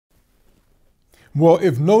Well,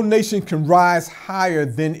 if no nation can rise higher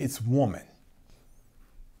than its woman,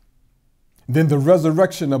 then the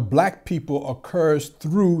resurrection of black people occurs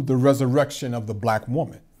through the resurrection of the black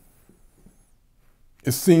woman.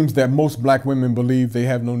 It seems that most black women believe they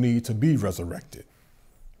have no need to be resurrected.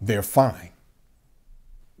 They're fine.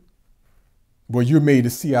 Well, you're made to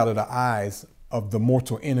see out of the eyes of the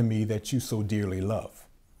mortal enemy that you so dearly love.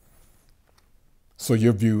 So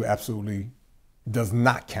your view absolutely does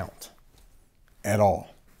not count at all.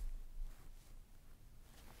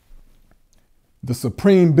 The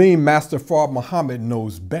Supreme Being, Master Fard Muhammad,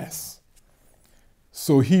 knows best.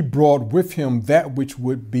 So he brought with him that which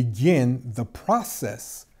would begin the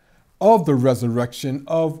process of the resurrection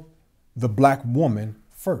of the black woman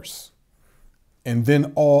first, and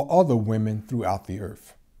then all other women throughout the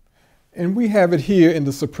earth. And we have it here in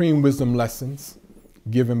the Supreme Wisdom Lessons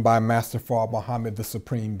given by Master Fard Muhammad, the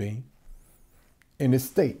Supreme Being. And it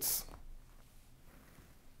states,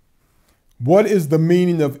 what is the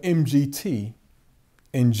meaning of MGT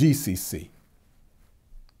and GCC?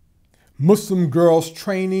 Muslim Girls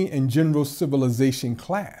Training and General Civilization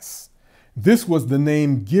Class. This was the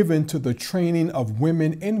name given to the training of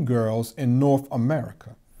women and girls in North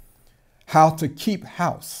America. How to keep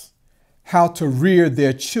house, how to rear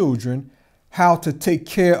their children, how to take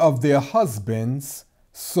care of their husbands,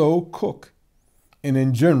 sew, cook, and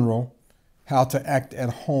in general, how to act at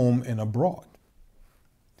home and abroad.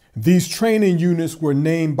 These training units were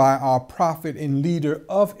named by our prophet and leader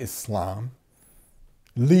of Islam,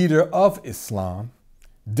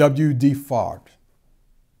 W.D. Fard.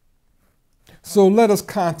 So let us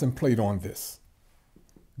contemplate on this.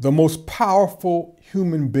 The most powerful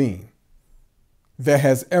human being that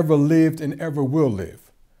has ever lived and ever will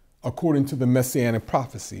live, according to the Messianic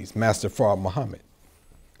Prophecies, Master Fard Muhammad,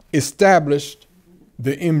 established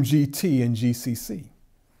the MGT and GCC.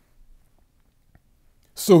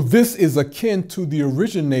 So this is akin to the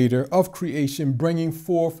originator of creation bringing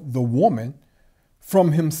forth the woman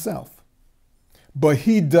from himself. But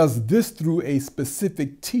he does this through a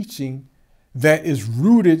specific teaching that is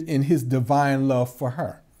rooted in his divine love for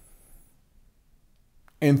her.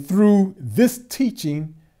 And through this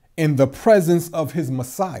teaching, in the presence of his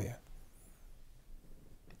Messiah,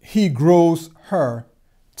 he grows her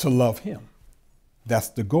to love him. That's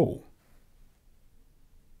the goal.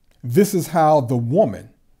 This is how the woman,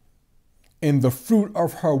 in the fruit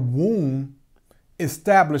of her womb,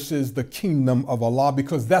 establishes the kingdom of Allah,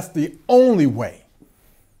 because that's the only way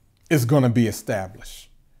it's going to be established.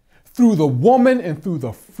 Through the woman and through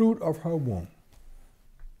the fruit of her womb.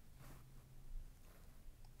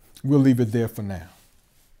 We'll leave it there for now.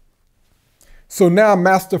 So now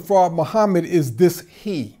Master Fard Muhammad is this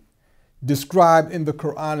he described in the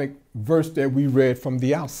Quranic verse that we read from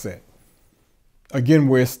the outset. Again,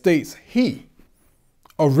 where it states, he,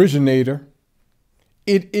 originator,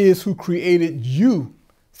 it is who created you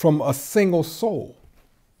from a single soul.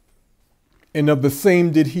 And of the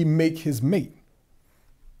same did he make his mate,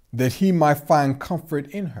 that he might find comfort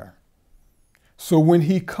in her. So when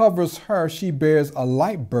he covers her, she bears a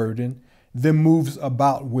light burden, then moves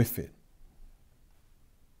about with it.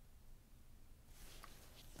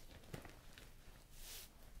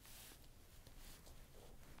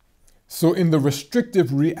 So in the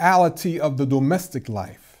restrictive reality of the domestic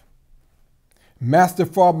life, Master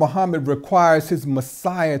Fard Muhammad requires his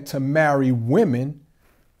Messiah to marry women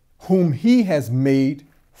whom he has made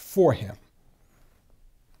for him.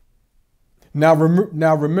 Now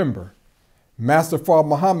remember, Master Fard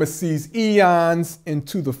Muhammad sees eons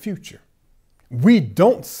into the future. We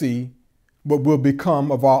don't see what will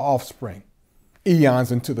become of our offspring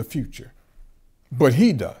eons into the future, but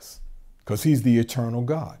he does, because he's the eternal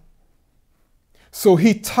God. So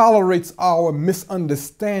he tolerates our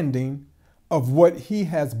misunderstanding of what he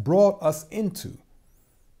has brought us into,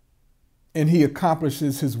 and he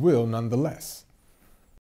accomplishes his will nonetheless.